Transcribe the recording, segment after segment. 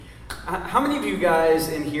How many of you guys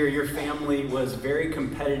in here, your family was very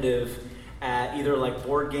competitive at either like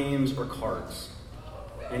board games or cards?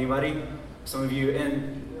 Anybody? Some of you.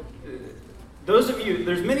 And those of you,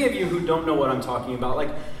 there's many of you who don't know what I'm talking about. Like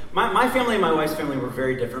my family and my wife's family were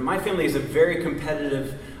very different. My family is a very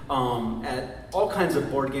competitive at all kinds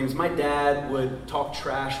of board games. My dad would talk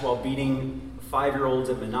trash while beating 5-year-olds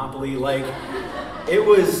at Monopoly. Like, it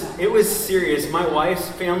was serious. My wife's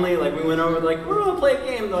family, like, we went over, like, we're gonna play a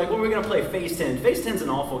game. They're like, what are we gonna play? Phase 10. Phase 10's an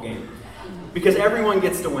awful game because everyone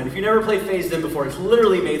gets to win. If you never played Phase 10 before, it's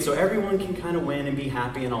literally made so everyone can kind of win and be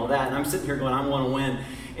happy and all that. And I'm sitting here going, I want to win.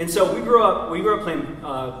 And so we grew up playing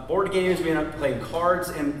board games. We ended up playing cards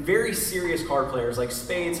and very serious card players like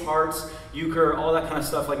spades, hearts, euchre, all that kind of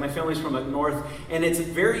stuff. Like my family's from up north, and it's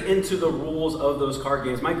very into the rules of those card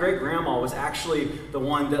games. My great grandma was actually the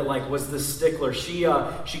one that like was the stickler. She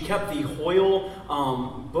kept the Hoyle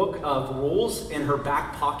book of rules in her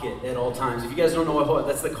back pocket at all times. If you guys don't know what Hoyle,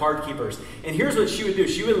 that's the card keepers. And here's what she would do.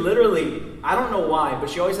 She would literally, I don't know why, but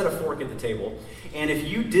she always had a fork at the table. And if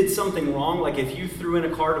you did something wrong, like if you threw in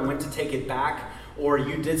a card and went to take it back, or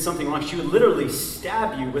you did something wrong, she would literally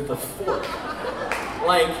stab you with a fork.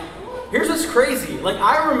 Like, here's what's crazy. Like,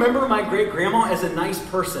 I remember my great-grandma as a nice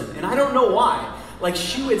person, and I don't know why. Like,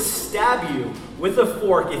 she would stab you with a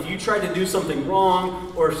fork if you tried to do something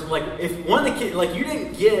wrong, or like if one of the kids, like you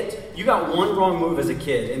got one wrong move as a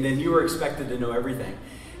kid, and then you were expected to know everything.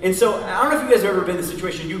 And so, I don't know if you guys have ever been in this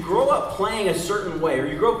situation. You grow up playing a certain way, or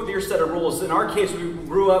you grow up with your set of rules. In our case, we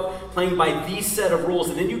grew up playing by these set of rules,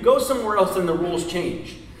 and then you go somewhere else and the rules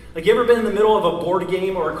change. Like, you ever been in the middle of a board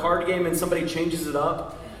game or a card game and somebody changes it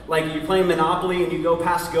up? Like, you're playing Monopoly and you go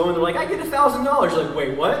past go, and they're like, I get $1,000. Like,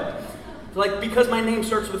 wait, what? Like, because my name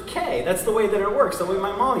starts with K. That's the way that it works. The way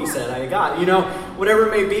my mommy said I got, whatever it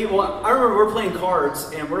may be. Well, I remember we're playing cards,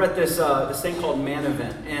 and we're at this thing called Man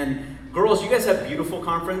Event. And girls, you guys have beautiful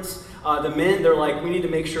conference. The men, they're like, we need to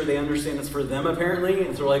make sure they understand it's for them, apparently.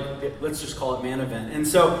 And so we're like, let's just call it Man Event. And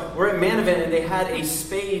so we're at Man Event, and they had a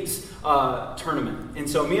spades tournament. And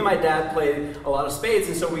so me and my dad played a lot of spades.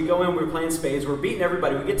 And so we go in, we're playing spades. We're beating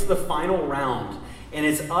everybody. We get to the final round. And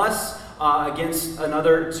it's us against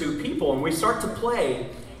another two people. And we start to play.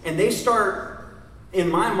 And they start, in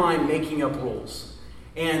my mind, making up rules.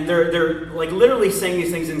 And they're like literally saying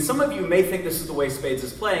these things, and some of you may think this is the way spades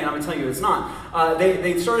is playing, and I'm going to tell you it's not.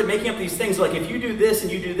 They started making up these things, like if you do this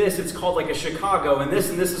and you do this, it's called like a Chicago, and this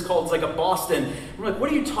is called, it's like a Boston. We're like,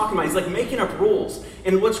 what are you talking about? He's like making up rules.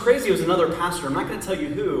 And what's crazy was another pastor, I'm not going to tell you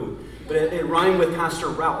who, but it rhymed with Pastor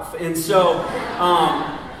Ralph. And so,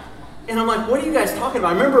 and I'm like, what are you guys talking about?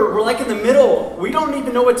 I remember we're like in the middle, we don't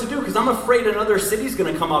even know what to do, because I'm afraid another city's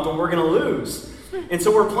going to come up and we're going to lose. And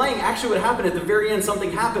so we're playing, actually what happened at the very end,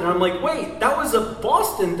 something happened, and I'm like, wait, that was a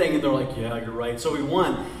Boston thing. And they're like, yeah, you're right, so we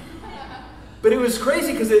won. But it was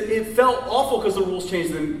crazy because it felt awful because the rules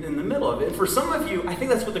changed in the middle of it. And for some of you, I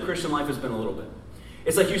think that's what the Christian life has been a little bit.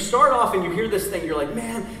 It's like you start off and you hear this thing, you're like,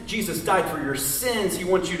 man, Jesus died for your sins, he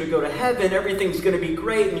wants you to go to heaven, everything's going to be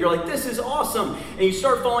great, and you're like, this is awesome, and you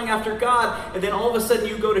start following after God, and then all of a sudden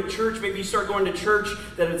you go to church, maybe you start going to church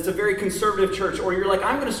that it's a very conservative church, or you're like,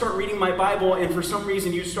 I'm going to start reading my Bible, and for some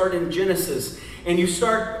reason you start in Genesis, and you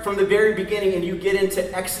start from the very beginning, and you get into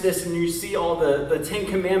Exodus, and you see all the 10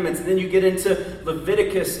 Commandments, and then you get into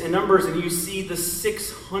Leviticus and Numbers, and you see the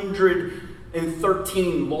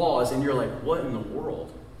 613 laws, and you're like, what in the world?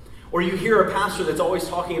 Or you hear a pastor that's always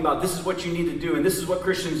talking about this is what you need to do, and this is what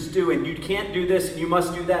Christians do, and you can't do this, and you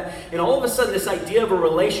must do that. And all of a sudden, this idea of a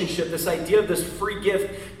relationship, this idea of this free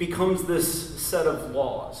gift becomes this set of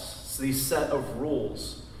laws, these set of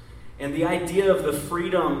rules. And the idea of the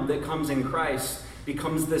freedom that comes in Christ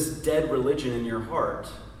becomes this dead religion in your heart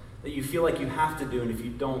that you feel like you have to do, and if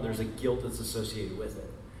you don't, there's a guilt that's associated with it.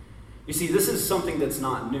 You see, this is something that's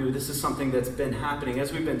not new. This is something that's been happening.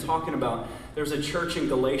 As we've been talking about, there's a church in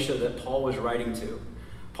Galatia that Paul was writing to.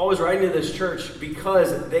 Paul was writing to this church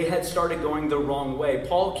because they had started going the wrong way.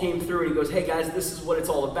 Paul came through and he goes, hey guys, this is what it's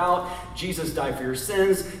all about. Jesus died for your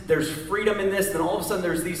sins. There's freedom in this. Then all of a sudden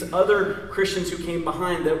there's these other Christians who came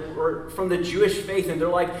behind that were from the Jewish faith. And they're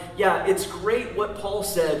like, yeah, it's great what Paul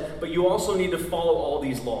said, but you also need to follow all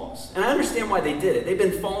these laws. And I understand why they did it. They've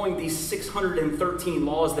been following these 613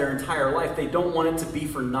 laws their entire life. They don't want it to be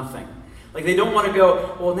for nothing. Like, they don't want to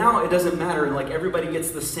go, well, now it doesn't matter, and like everybody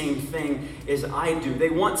gets the same thing as I do. They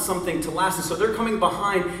want something to last. And so they're coming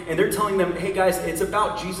behind and they're telling them, hey guys, it's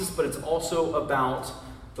about Jesus, but it's also about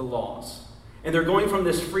the laws. And they're going from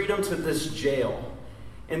this freedom to this jail.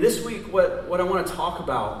 And this week, what I want to talk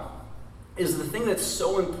about is the thing that's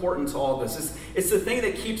so important to all of this. It's the thing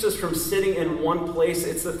that keeps us from sitting in one place.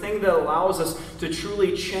 It's the thing that allows us to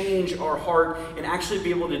truly change our heart and actually be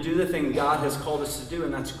able to do the thing God has called us to do,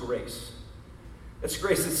 and that's grace. That's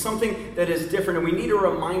grace. It's something that is different, and we need a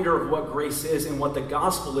reminder of what grace is and what the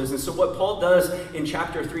gospel is. And so what Paul does in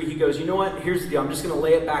chapter 3, he goes, you know what? Here's the deal. I'm just going to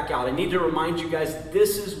lay it back out. I need to remind you guys,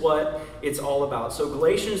 this is what it's all about. So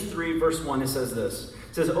Galatians 3, verse 1, it says this.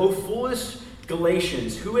 It says, "O foolish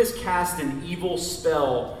Galatians, who has cast an evil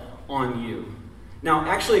spell on you?" Now,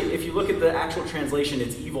 actually, if you look at the actual translation,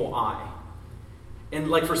 it's evil eye.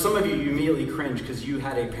 And like for some of you, you immediately cringe because you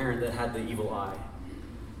had a parent that had the evil eye.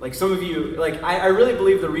 Like some of you, like I really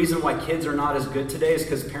believe the reason why kids are not as good today is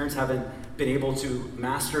because parents haven't been able to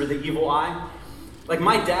master the evil eye. Like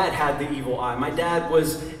my dad had the evil eye. My dad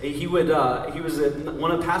was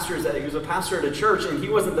one of the pastors he was a pastor at a church, and he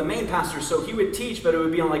wasn't the main pastor, so he would teach, but it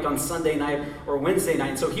would be on Sunday night or Wednesday night.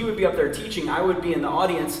 And so he would be up there teaching. I would be in the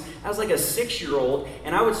audience as like a 6-year-old,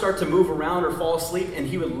 and I would start to move around or fall asleep, and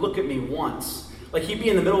he would look at me once. Like he'd be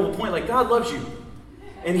in the middle of a point, like, God loves you.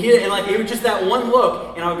 And it was just that one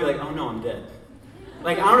look, and I would be like, oh no, I'm dead.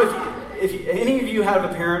 Like, I don't know if any of you have a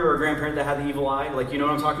parent or a grandparent that had the evil eye, like, you know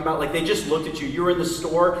what I'm talking about? Like, they just looked at you. You were in the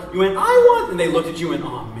store, you went, I want, and they looked at you and,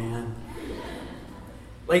 oh man.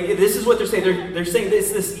 Like, this is what they're saying. They're saying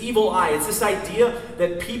it's this evil eye. It's this idea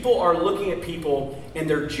that people are looking at people and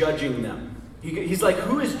they're judging them. He's like,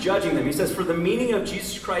 who is judging them? He says, for the meaning of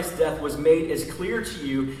Jesus Christ's death was made as clear to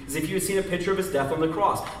you as if you had seen a picture of his death on the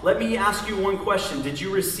cross. Let me ask you one question. Did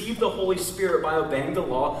you receive the Holy Spirit by obeying the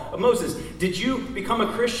law of Moses? Did you become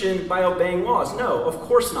a Christian by obeying laws? No, of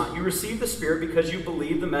course not. You received the Spirit because you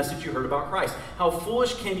believed the message you heard about Christ. How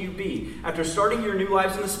foolish can you be? After starting your new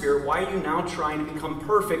lives in the Spirit, why are you now trying to become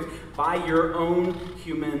perfect by your own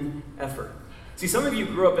human effort? See, some of you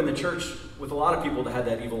grew up in the church with a lot of people that had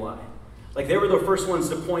that evil eye. Like they were the first ones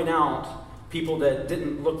to point out people that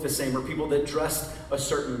didn't look the same or people that dressed a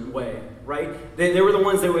certain way, right? They were the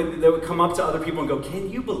ones that would come up to other people and go, can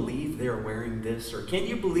you believe they're wearing this? Or can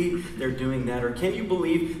you believe they're doing that? Or can you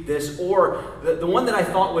believe this? Or the one that I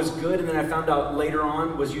thought was good and then I found out later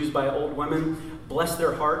on was used by old women, bless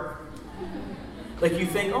their heart. Like you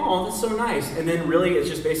think, oh, that's so nice. And then really it's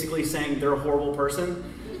just basically saying they're a horrible person.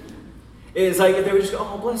 It's like if they would just go,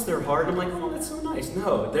 oh, bless their heart. I'm like, oh, that's so nice.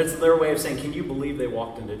 No, that's their way of saying, can you believe they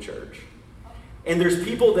walked into church? And there's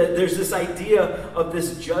this idea of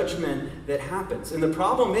this judgment that happens. And the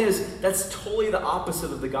problem is, that's totally the opposite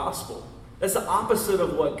of the gospel. That's the opposite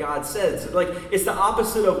of what God says. Like, it's the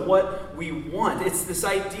opposite of what we want. It's this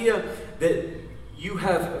idea that you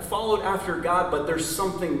have followed after God, but there's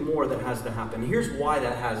something more that has to happen. Here's why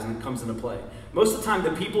that comes into play. Most of the time,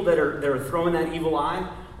 the people that are throwing that evil eye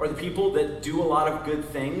are the people that do a lot of good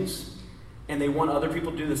things, and they want other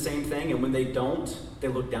people to do the same thing, and when they don't, they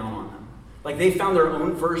look down on them. Like they found their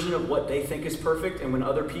own version of what they think is perfect, and when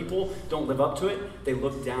other people don't live up to it, they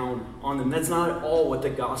look down on them. That's not at all what the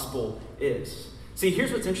gospel is. See,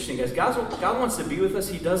 here's what's interesting, guys. God wants to be with us.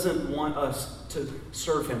 He doesn't want us to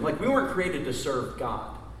serve him. Like we weren't created to serve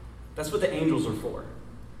God. That's what the angels are for.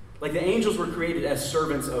 Like the angels were created as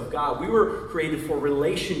servants of God. We were created for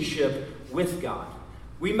relationship with God.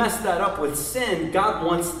 We messed that up with sin. God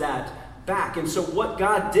wants that back. And so what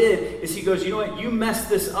God did is he goes, you know what, you messed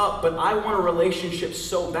this up, but I want a relationship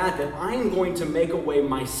so bad that I'm going to make a way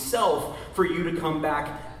myself for you to come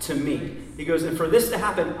back to me. He goes, and for this to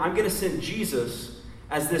happen, I'm going to send Jesus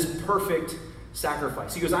as this perfect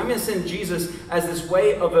sacrifice. He goes, I'm going to send Jesus as this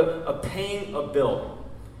way of paying a bill.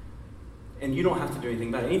 And you don't have to do anything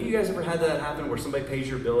about it. Any of you guys ever had that happen where somebody pays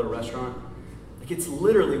your bill at a restaurant? Like it's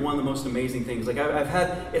literally one of the most amazing things. Like I've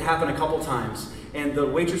had it happen a couple times, and the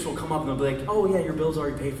waitress will come up and they'll be like, "Oh yeah, your bill's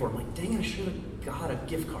already paid for." I'm like, "Dang, I should have got a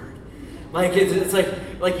gift card." Like it's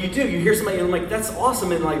like you do. You hear somebody and I'm like, "That's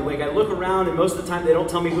awesome," and like I look around and most of the time they don't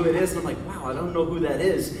tell me who it is, and I'm like, "Wow, I don't know who that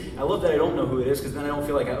is." I love that I don't know who it is because then I don't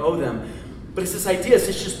feel like I owe them. But it's this idea. It's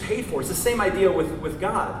just paid for. It's the same idea with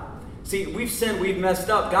God. See, we've sinned. We've messed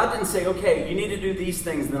up. God didn't say, "Okay, you need to do these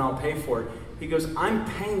things, then I'll pay for it." He goes, I'm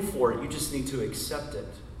paying for it. You just need to accept it.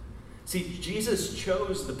 See, Jesus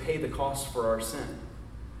chose to pay the cost for our sin.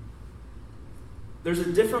 There's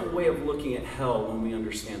a different way of looking at hell when we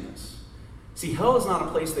understand this. See, hell is not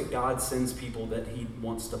a place that God sends people that he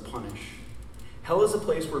wants to punish. Hell is a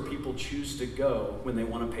place where people choose to go when they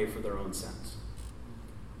want to pay for their own sins.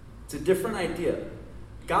 It's a different idea.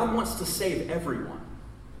 God wants to save everyone.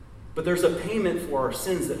 But there's a payment for our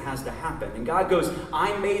sins that has to happen. And God goes,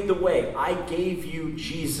 I made the way. I gave you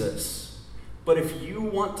Jesus. But if you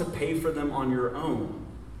want to pay for them on your own,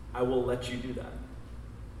 I will let you do that.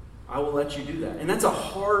 I will let you do that. And that's a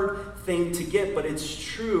hard thing to get, but it's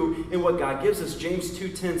true in what God gives us. James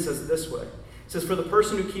 2:10 says it this way. It says, for the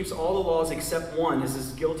person who keeps all the laws except one is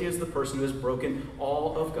as guilty as the person who has broken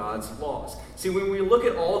all of God's laws. See, when we look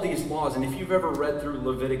at all these laws, and if you've ever read through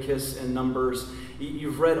Leviticus and Numbers,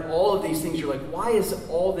 you've read all of these things, you're like, why is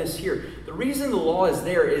all this here? The reason the law is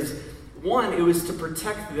there is, one, it was to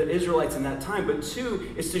protect the Israelites in that time, but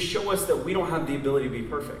two, is to show us that we don't have the ability to be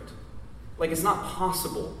perfect. Like, it's not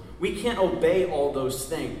possible. We can't obey all those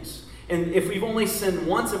things. And if we've only sinned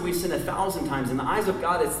once and we sin 1,000 times, in the eyes of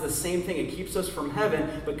God, it's the same thing. It keeps us from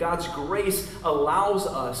heaven, but God's grace allows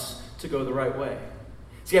us to go the right way.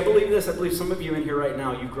 See, I believe this. I believe some of you in here right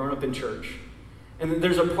now, you've grown up in church. And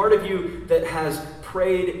there's a part of you that has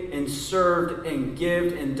prayed and served and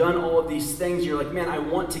given and done all of these things. You're like, man, I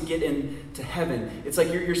want to get into heaven. It's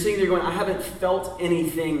like you're sitting there going, I haven't felt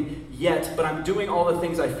anything yet, but I'm doing all the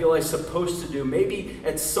things I feel I'm supposed to do. Maybe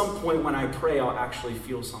at some point when I pray, I'll actually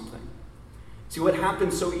feel something. See, what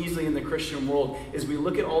happens so easily in the Christian world is we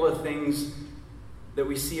look at all the things that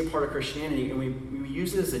we see a part of Christianity and we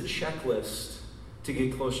use it as a checklist to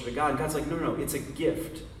get closer to God. And God's like, no, it's a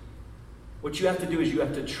gift. What you have to do is you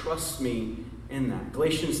have to trust me in that.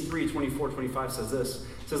 Galatians 3:24-25 says this.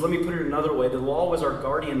 It says, let me put it another way. The law was our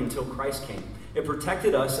guardian until Christ came. It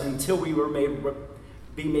protected us until we were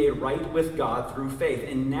be made right with God through faith.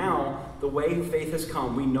 And now, the way faith has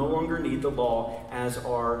come, we no longer need the law as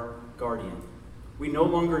our guardian. We no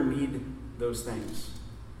longer need those things.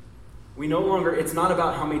 It's not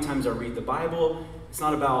about how many times I read the Bible. It's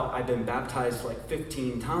not about I've been baptized like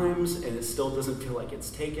 15 times and it still doesn't feel like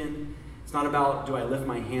it's taken. It's not about do I lift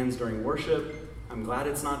my hands during worship. I'm glad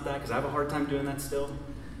it's not that because I have a hard time doing that still.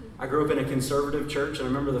 I grew up in a conservative church and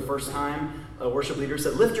I remember the first time a worship leader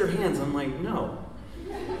said, lift your hands. I'm like, no.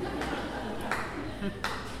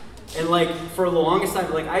 And like for the longest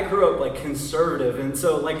time, like I grew up like conservative, and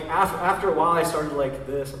so like after a while I started like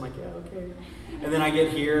this. I'm like, yeah, okay. And then I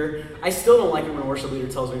get here. I still don't like it when a worship leader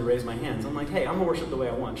tells me to raise my hands. I'm like, hey, I'm gonna worship the way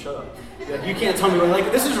I want. Shut up. Like, you can't tell me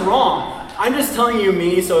like this is wrong. I'm just telling you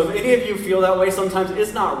me. So if any of you feel that way, sometimes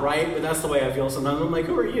it's not right, but that's the way I feel sometimes. I'm like,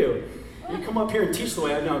 who are you? You come up here and teach the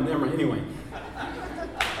way I know. Never mind. Anyway.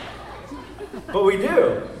 But we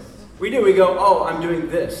do. We go, oh, I'm doing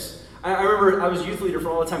this. I remember I was youth leader for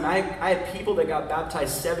all the time. I had people that got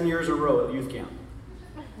baptized 7 years in a row at youth camp.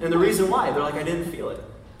 And the reason why, they're like, I didn't feel it.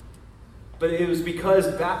 But it was because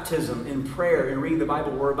baptism and prayer and reading the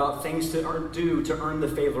Bible were about things to do to earn the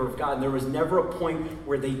favor of God. And there was never a point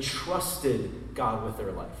where they trusted God with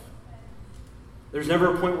their life. There's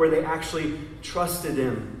never a point where they actually trusted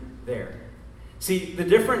Him there. See, the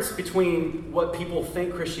difference between what people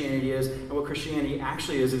think Christianity is and what Christianity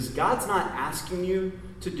actually is God's not asking you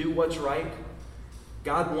to do what's right.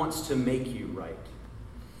 God wants to make you right.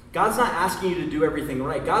 God's not asking you to do everything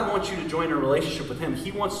right. God wants you to join a relationship with Him.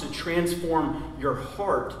 He wants to transform your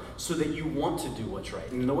heart so that you want to do what's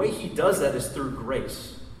right. And the way He does that is through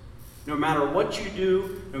grace. No matter what you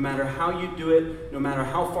do, no matter how you do it, no matter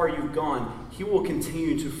how far you've gone, He will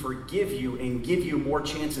continue to forgive you and give you more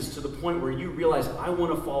chances to the point where you realize, I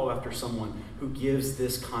want to follow after someone who gives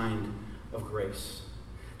this kind of grace.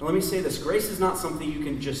 Now let me say this, grace is not something you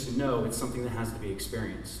can just know, it's something that has to be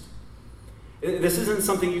experienced. This isn't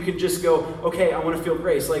something you can just go, okay, I want to feel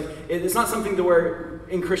grace. Like, it's not something to where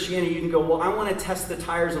in Christianity you can go, well, I want to test the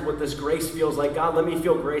tires of what this grace feels like. God, let me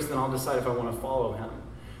feel grace, then I'll decide if I want to follow Him.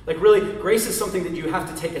 Like really, grace is something that you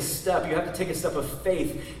have to take a step. You have to take a step of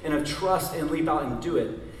faith and of trust and leap out and do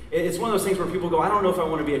it. It's one of those things where people go, I don't know if I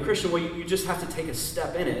want to be a Christian. Well, you just have to take a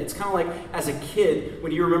step in it. It's kind of like as a kid,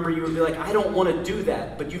 when you remember you would be like, I don't want to do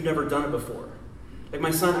that, but you've never done it before. Like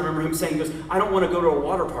my son, I remember him saying, he goes, I don't want to go to a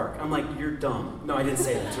water park. I'm like, you're dumb. No, I didn't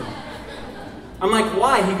say that. That's wrong. I'm like,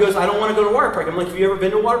 why? He goes, I don't want to go to a water park. I'm like, have you ever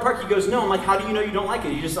been to a water park? He goes, no. I'm like, how do you know you don't like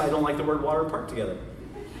it? I don't like the word water park together.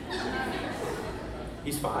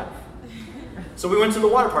 He's 5. So we went to the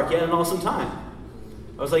water park. He had an awesome time.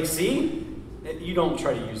 I was like, see? You don't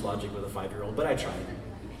try to use logic with a 5-year-old, but I tried.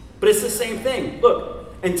 But it's the same thing.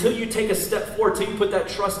 Look, until you take a step forward, until you put that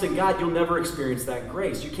trust in God, you'll never experience that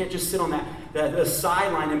grace. You can't just sit on the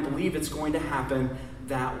sideline and believe it's going to happen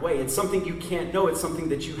that way. It's something you can't know. It's something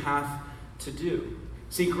that you have to do.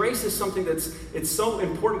 See, grace is something it's so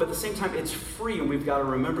important, but at the same time, it's free, and we've got to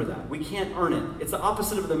remember that. We can't earn it. It's the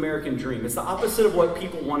opposite of the American dream. It's the opposite of what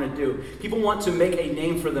people want to do. People want to make a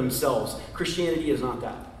name for themselves. Christianity is not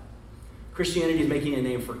that. Christianity is making a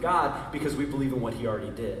name for God because we believe in what He already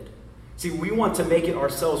did. See, we want to make it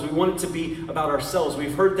ourselves. We want it to be about ourselves.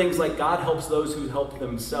 We've heard things like God helps those who help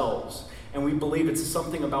themselves. And we believe it's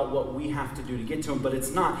something about what we have to do to get to Him, but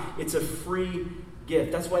it's not. It's a free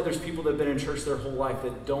gift. That's why there's people that have been in church their whole life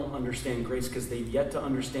that don't understand grace, because they've yet to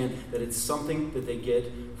understand that it's something that they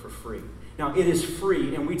get for free. Now, it is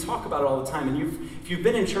free, and we talk about it all the time. And if you've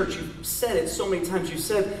been in church, you've said it so many times. You've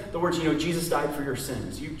said the words, Jesus died for your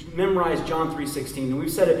sins. You've memorized John 3:16, and we've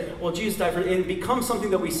said it, well, Jesus died for it. And it becomes something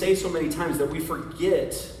that we say so many times that we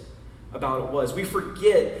forget about it was. We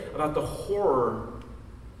forget about the horror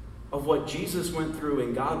of what Jesus went through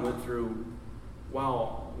and God went through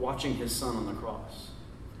while watching his son on the cross.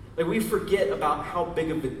 Like, we forget about how big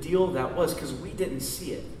of a deal that was because we didn't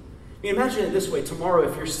see it. I mean, imagine it this way. Tomorrow,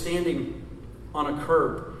 if you're standing on a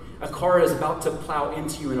curb, a car is about to plow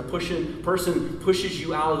into you, and a person pushes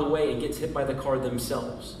you out of the way and gets hit by the car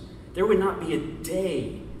themselves. There would not be a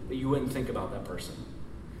day that you wouldn't think about that person.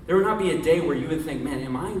 There would not be a day where you would think, man,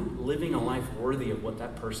 am I living a life worthy of what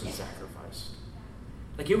that person sacrificed?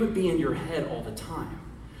 Like, it would be in your head all the time.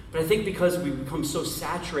 But I think because we become so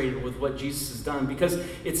saturated with what Jesus has done, because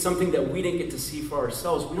it's something that we didn't get to see for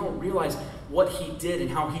ourselves, we don't realize what he did and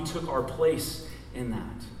how he took our place in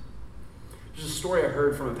that. There's a story I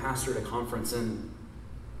heard from a pastor at a conference, and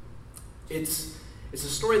it's a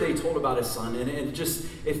story that he told about his son, and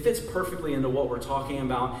it fits perfectly into what we're talking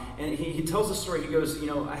about. And he tells the story. He goes,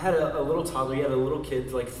 I had a little toddler. He had a little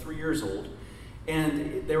kid, like 3 years old.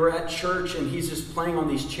 And they were at church, and he's just playing on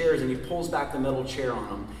these chairs, and he pulls back the metal chair on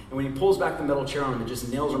him. And when he pulls back the metal chair on him, it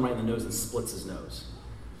just nails him right in the nose and splits his nose.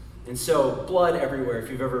 And so blood everywhere. If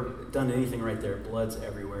you've ever done anything right there, blood's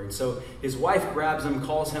everywhere. And so his wife grabs him,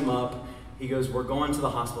 calls him up. He goes, we're going to the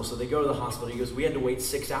hospital. So they go to the hospital. He goes, we had to wait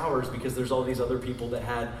 6 hours because there's all these other people that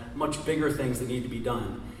had much bigger things that need to be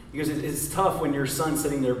done. He goes, it's tough when your son's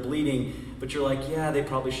sitting there bleeding, but you're like, yeah, they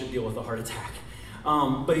probably should deal with a heart attack.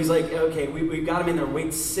 But he's like, okay, we've got him in there,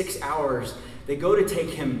 wait 6 hours. They go to take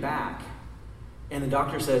him back, and the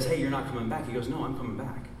doctor says, hey, you're not coming back. He goes, no, I'm coming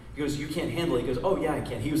back. He goes, you can't handle it. He goes, oh, yeah, I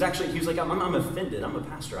can. He was like, I'm offended. I'm a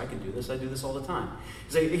pastor. I can do this. I do this all the time.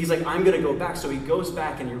 He's like, I'm going to go back. So he goes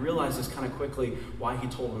back, and he realizes kind of quickly why he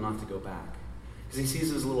told him not to go back. Because he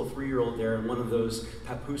sees his little 3-year-old there in one of those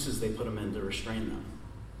papooses they put him in to restrain them.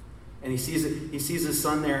 And he sees his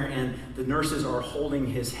son there, and the nurses are holding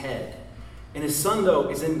his head. And his son, though,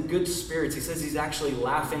 is in good spirits. He says he's actually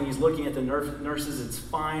laughing. He's looking at the nurses. It's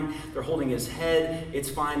fine. They're holding his head. It's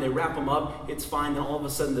fine. They wrap him up. It's fine. Then all of a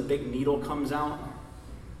sudden, the big needle comes out,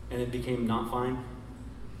 and it became not fine.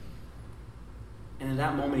 And in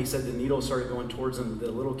that moment, he said the needle started going towards him.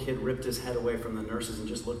 The little kid ripped his head away from the nurses and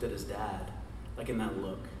just looked at his dad, like in that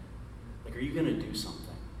look. Like, are you going to do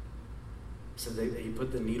something? He said he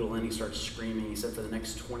put the needle in. He starts screaming. He said for the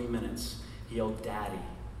next 20 minutes, he yelled, Daddy.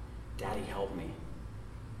 Daddy, help me.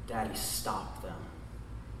 Daddy, stop them.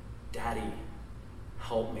 Daddy,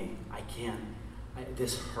 help me. I can't.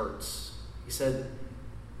 This hurts. He said,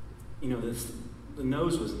 the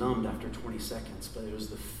nose was numbed after 20 seconds, but it was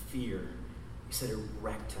the fear. He said it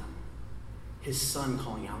wrecked him. His son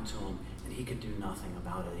calling out to him, and he could do nothing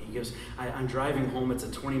about it. He goes, I'm driving home. It's a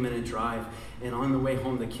 20-minute drive, and on the way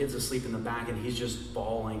home, the kid's asleep in the back, and he's just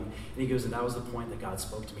bawling. And he goes, and that was the point that God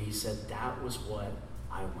spoke to me. He said, that was what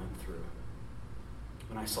I went through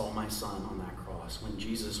when I saw my son on that cross, when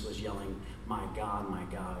Jesus was yelling, my God,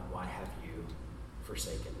 why have you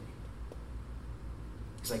forsaken me?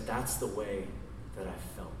 He's like, that's the way that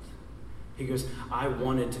I felt. He goes, I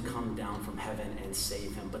wanted to come down from heaven and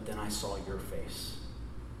save him, but then I saw your face.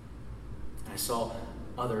 And I saw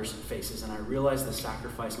others' faces, and I realized the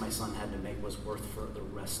sacrifice my son had to make was worth for the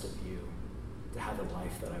rest of you to have the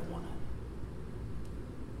life that I wanted.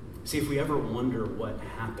 See, if we ever wonder what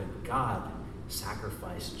happened, God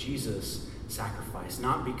sacrificed, Jesus sacrificed,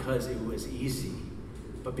 not because it was easy,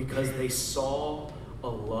 but because they saw a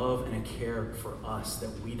love and a care for us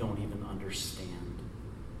that we don't even understand.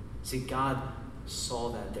 See, God saw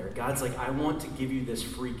that there. God's like, I want to give you this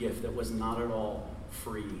free gift that was not at all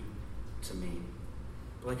free to me.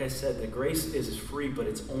 But like I said, the grace is free, but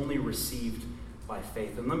it's only received by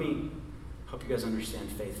faith. And let me help you guys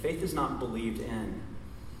understand faith. Faith is not believed in.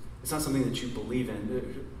 It's not something that you believe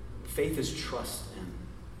in. Faith is trust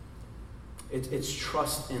in. It's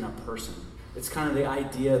trust in a person. It's kind of the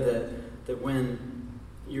idea that when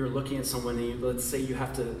you're looking at someone, and let's say you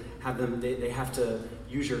have to have them, they have to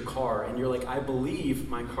use your car, and you're like, I believe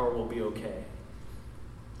my car will be okay.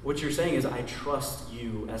 What you're saying is, I trust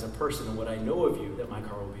you as a person, and what I know of you, that my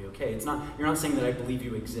car will be okay. You're not saying that I believe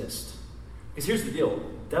you exist. Because here's the deal.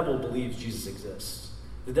 The devil believes Jesus exists.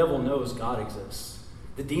 The devil knows God exists.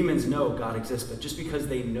 The demons know God exists, but just because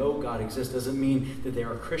they know God exists doesn't mean that they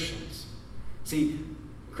are Christians. See,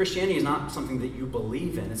 Christianity is not something that you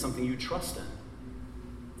believe in. It's something you trust in.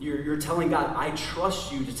 You're telling God, I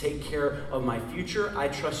trust you to take care of my future. I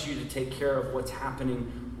trust you to take care of what's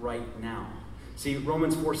happening right now. See,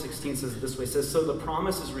 Romans 4:16 says it this way. It says, so the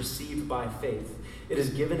promise is received by faith. It is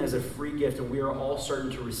given as a free gift, and we are all certain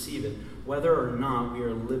to receive it, whether or not we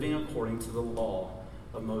are living according to the law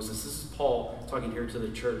of Moses. This is Paul talking here to the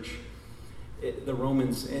church, the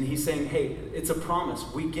Romans, and he's saying, hey, it's a promise.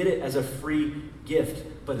 We get it as a free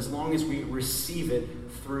gift, but as long as we receive it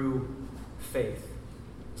through faith.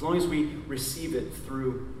 As long as we receive it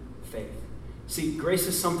through faith. See, grace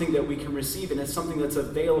is something that we can receive, and it's something that's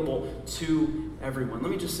available to everyone. Let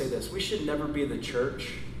me just say this. We should never be the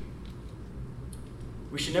church.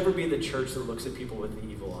 We should never be the church that looks at people with the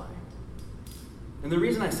evil eye. And the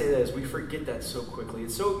reason I say that is we forget that so quickly.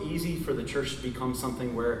 It's so easy for the church to become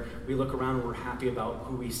something where we look around and we're happy about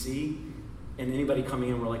who we see, and anybody coming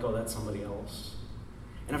in, we're like, oh, that's somebody else.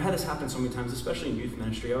 And I've had this happen so many times, especially in youth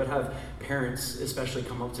ministry. I would have parents especially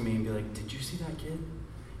come up to me and be like, did you see that kid?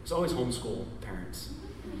 It's always homeschool parents.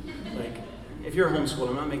 Like, if you're homeschooled,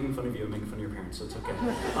 I'm not making fun of you, I'm making fun of your parents, so it's okay.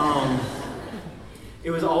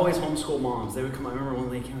 It was always homeschool moms. They would come, I remember one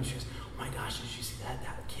lady came and she goes, oh my gosh, did you see that?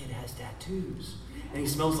 That kid has tattoos. And he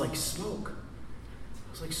smells like smoke.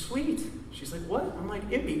 I was like, sweet. She's like, what? I'm like,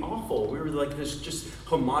 it'd be awful. We were like this just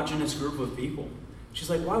homogenous group of people. She's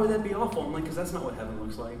like, why would that be awful? I'm like, because that's not what heaven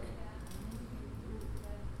looks like.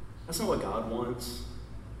 That's not what God wants.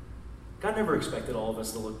 God never expected all of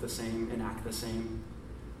us to look the same and act the same.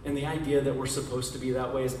 And the idea that we're supposed to be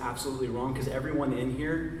that way is absolutely wrong, because everyone in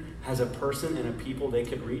here has a person and a people they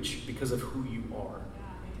could reach because of who you are.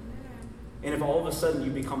 And if all of a sudden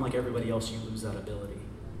you become like everybody else, you lose that ability.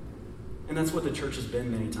 And that's what the church has been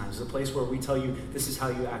many times. It's a place where we tell you, this is how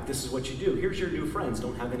you act, this is what you do. Here's your new friends.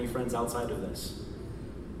 Don't have any friends outside of this.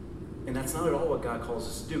 And that's not at all what God calls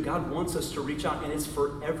us to do. God wants us to reach out, and it's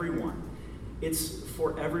for everyone. It's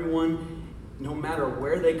for everyone, no matter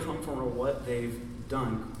where they come from or what they've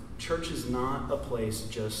done. Church is not a place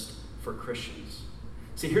just for Christians.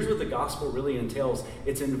 See, here's what the gospel really entails.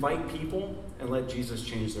 It's invite people and let Jesus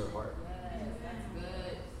change their heart.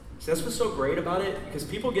 See, that's what's so great about it, because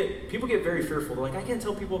people get very fearful. They're like, I can't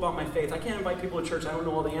tell people about my faith. I can't invite people to church. I don't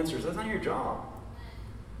know all the answers. That's not your job.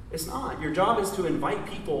 It's not. Your job is to invite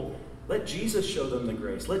people. Let Jesus show them the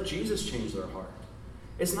grace. Let Jesus change their heart.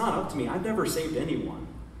 It's not up to me. I've never saved anyone.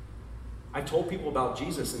 I've told people about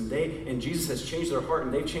Jesus, and Jesus has changed their heart,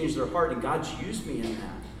 and they've changed their heart, and God's used me in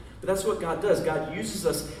that. But that's what God does. God uses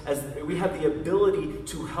us as we have the ability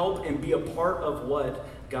to help and be a part of what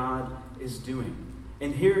God is doing.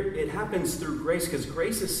 And here it happens through grace, because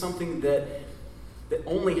grace is something that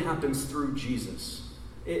only happens through Jesus.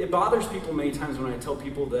 It bothers people many times when I tell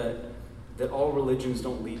people that all religions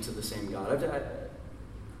don't lead to the same God.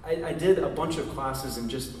 I did a bunch of classes in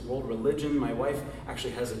just world religion. My wife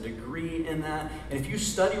actually has a degree in that. And if you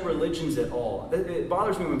study religions at all, it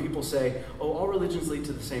bothers me when people say, oh, all religions lead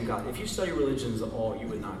to the same God. If you study religions at all, you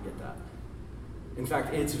would not get that. In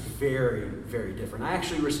fact, it's very, very different. I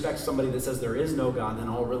actually respect somebody that says there is no God, then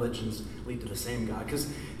all religions lead to the same God. Because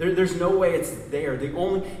there's no way it's there.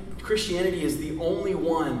 Christianity is the only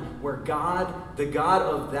one where God, the God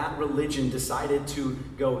of that religion, decided to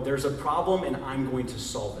go, there's a problem and I'm going to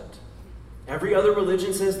solve it. Every other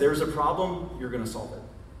religion says there's a problem, you're going to solve it.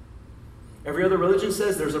 Every other religion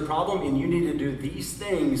says there's a problem and you need to do these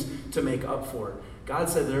things to make up for it. God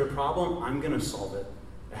said there's a problem, I'm going to solve it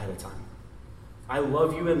ahead of time. I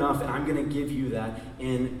love you enough, and I'm going to give you that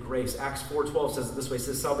in grace. Acts 4:12 says it this way. It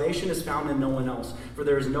says, salvation is found in no one else, for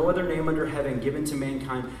there is no other name under heaven given to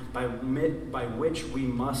mankind by which we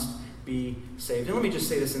must be saved. And let me just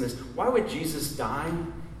say this in this. Why would Jesus die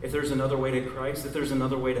if there's another way to Christ, if there's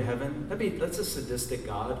another way to heaven? That's a sadistic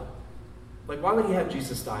God. Like, why would he have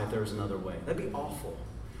Jesus die if there was another way? That'd be awful.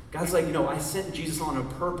 God's like, I sent Jesus on a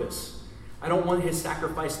purpose. I don't want his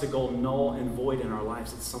sacrifice to go null and void in our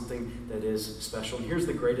lives. It's something that is special. And here's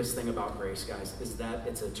the greatest thing about grace, guys, is that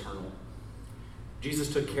it's eternal.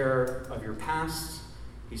 Jesus took care of your past.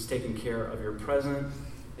 He's taken care of your present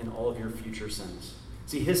and all of your future sins.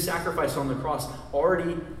 See, his sacrifice on the cross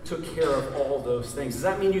already took care of all those things. Does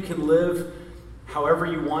that mean you can live however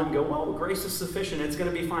you want and go, well, grace is sufficient, it's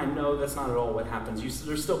going to be fine? No, that's not at all what happens.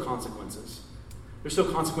 There's still consequences. There's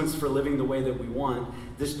still consequences for living the way that we want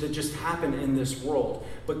that just happen in this world.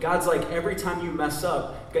 But God's like, every time you mess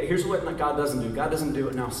up, here's what God doesn't do. God doesn't do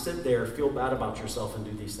it, now sit there, feel bad about yourself, and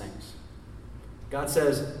do these things. God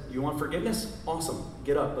says, you want forgiveness? Awesome.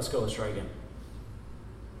 Get up. Let's go. Let's try again.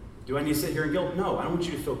 Do I need to sit here in guilt? No, I don't want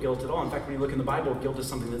you to feel guilt at all. In fact, when you look in the Bible, guilt is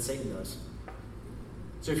something that Satan does.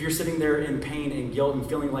 So if you're sitting there in pain and guilt and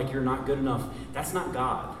feeling like you're not good enough, that's not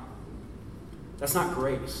God. That's not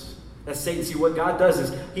grace. That's Satan. See, what God does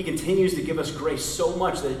is he continues to give us grace so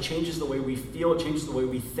much that it changes the way we feel, it changes the way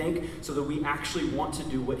we think, so that we actually want to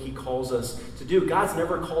do what he calls us to do. God's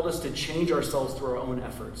never called us to change ourselves through our own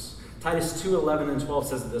efforts. Titus 2:11 and 12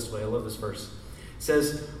 says it this way. I love this verse. It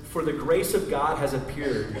says, "For the grace of God has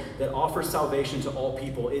appeared that offers salvation to all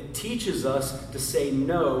people. It teaches us to say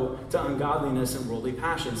no to ungodliness and worldly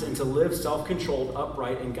passions and to live self-controlled,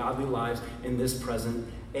 upright, and godly lives in this present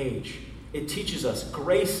age." It teaches us.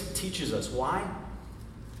 Grace teaches us. Why?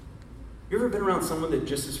 You ever been around someone that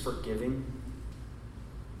just is forgiving?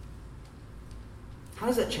 How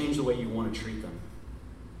does that change the way you want to treat them?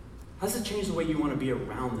 How does it change the way you want to be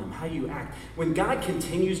around them? How you act? When God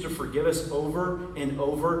continues to forgive us over and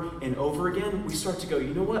over and over again, we start to go,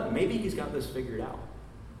 you know what? Maybe he's got this figured out.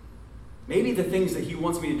 Maybe the things that he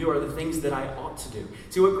wants me to do are the things that I ought to do.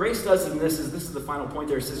 See, what grace does in this is the final point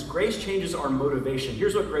there. It says grace changes our motivation.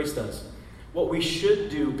 Here's what grace does. What we should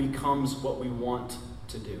do becomes what we want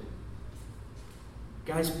to do.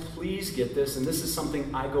 Guys, please get this, and this is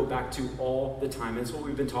something I go back to all the time. It's what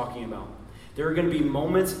we've been talking about. There are going to be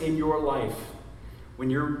moments in your life when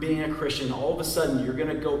you're being a Christian, all of a sudden you're going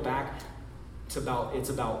to go back to it's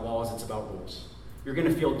about laws, it's about rules. You're going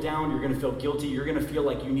to feel down, you're going to feel guilty, you're going to feel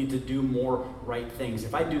like you need to do more right things.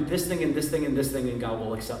 If I do this thing and this thing and this thing, then God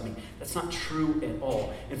will accept me. That's not true at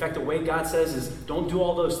all. In fact, the way God says is, don't do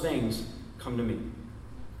all those things, come to me.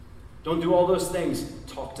 Don't do all those things,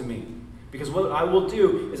 talk to me. Because what I will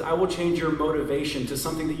do is I will change your motivation to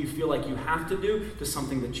something that you feel like you have to do to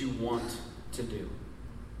something that you want to do.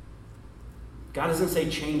 God doesn't say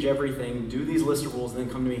change everything, do these list of rules, and then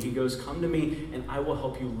come to me. He goes, come to me, and I will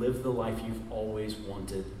help you live the life you've always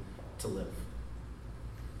wanted to live.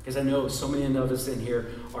 Because I know so many of us in here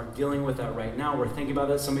are dealing with that right now. We're thinking about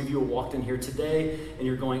that. Some of you have walked in here today, and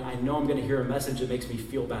you're going, I know I'm going to hear a message that makes me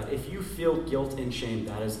feel bad. If you feel guilt and shame,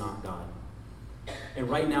 that is not God. And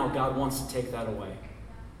right now, God wants to take that away.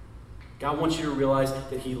 God wants you to realize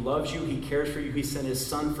that he loves you, he cares for you, he sent his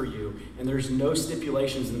son for you, and there's no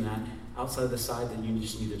stipulations in that outside of the side that you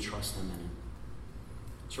just need to trust him in it.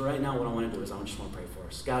 So right now, what I want to do is I just want to pray for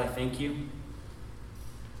us. God, I thank you.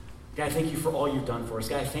 God, I thank you for all you've done for us.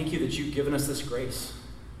 God, I thank you that you've given us this grace.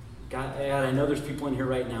 God, I know there's people in here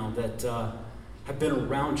right now that have been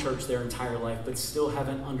around church their entire life, but still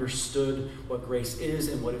haven't understood what grace is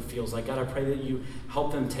and what it feels like. God, I pray that you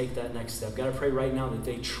help them take that next step. God, I pray right now that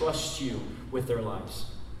they trust you with their lives.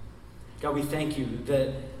 God, we thank you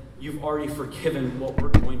that you've already forgiven what we're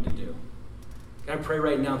going to do. God, I pray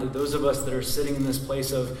right now that those of us that are sitting in this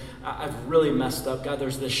place of, I've really messed up. God,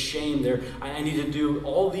 there's this shame there. I need to do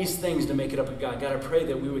all these things to make it up with God. God, I pray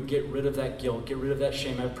that we would get rid of that guilt, get rid of that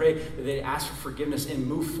shame. I pray that they'd ask for forgiveness and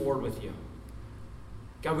move forward with you.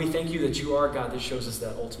 God, we thank you that you are God that shows us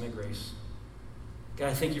that ultimate grace. God,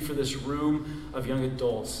 I thank you for this room of young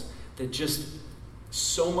adults that just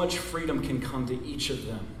so much freedom can come to each of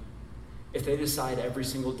them if they decide every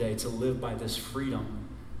single day to live by this freedom,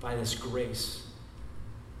 by this grace,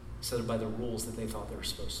 instead of by the rules that they thought they were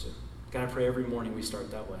supposed to. God, I pray every morning we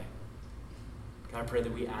start that way. God, I pray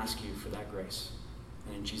that we ask you for that grace.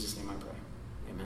 And in Jesus' name I pray.